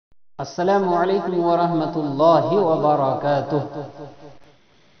السلام علیکم ورحمۃ اللہ وبرکاتہ۔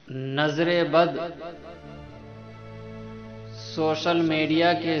 نظر بد سوشل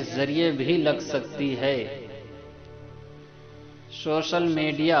میڈیا کے ذریعے بھی لگ سکتی ہے۔ Social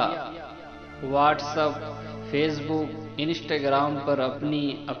media what's app, face بک، انسٹاگرام پر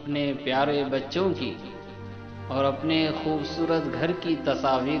اپنے پیارے بچوں کی اور اپنے خوبصورت گھر کی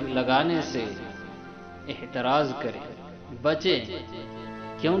تصاویر لگانے سے احتراز کریں، بچیں،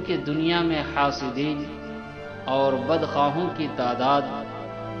 کیونکہ دنیا میں حاسدین اور بدخواہوں کی تعداد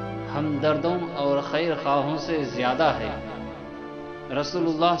ہمدردوں اور خیر خواہوں سے زیادہ ہے۔ رسول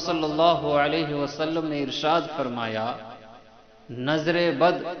اللہ صلی اللہ علیہ وسلم نے ارشاد فرمایا، نظر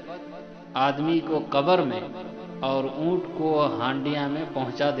بد آدمی کو قبر میں اور اونٹ کو ہانڈیاں میں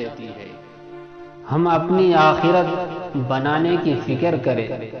پہنچا دیتی ہے۔ ہم اپنی آخرت بنانے کی فکر کریں،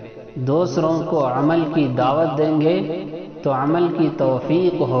 دوسروں کو عمل کی دعوت دیں گے تو عمل کی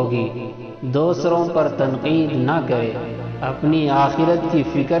توفیق ہوگی، دوسروں پر تنقید نہ کرے، اپنی آخرت کی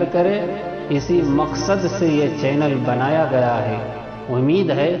فکر کرے۔ اسی مقصد سے یہ چینل بنایا گیا ہے۔ امید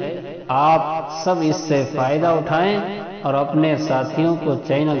ہے آپ سب اس سے فائدہ اٹھائیں اور اپنے ساتھیوں کو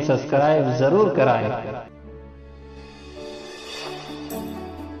چینل سبسکرائب ضرور کرائیں۔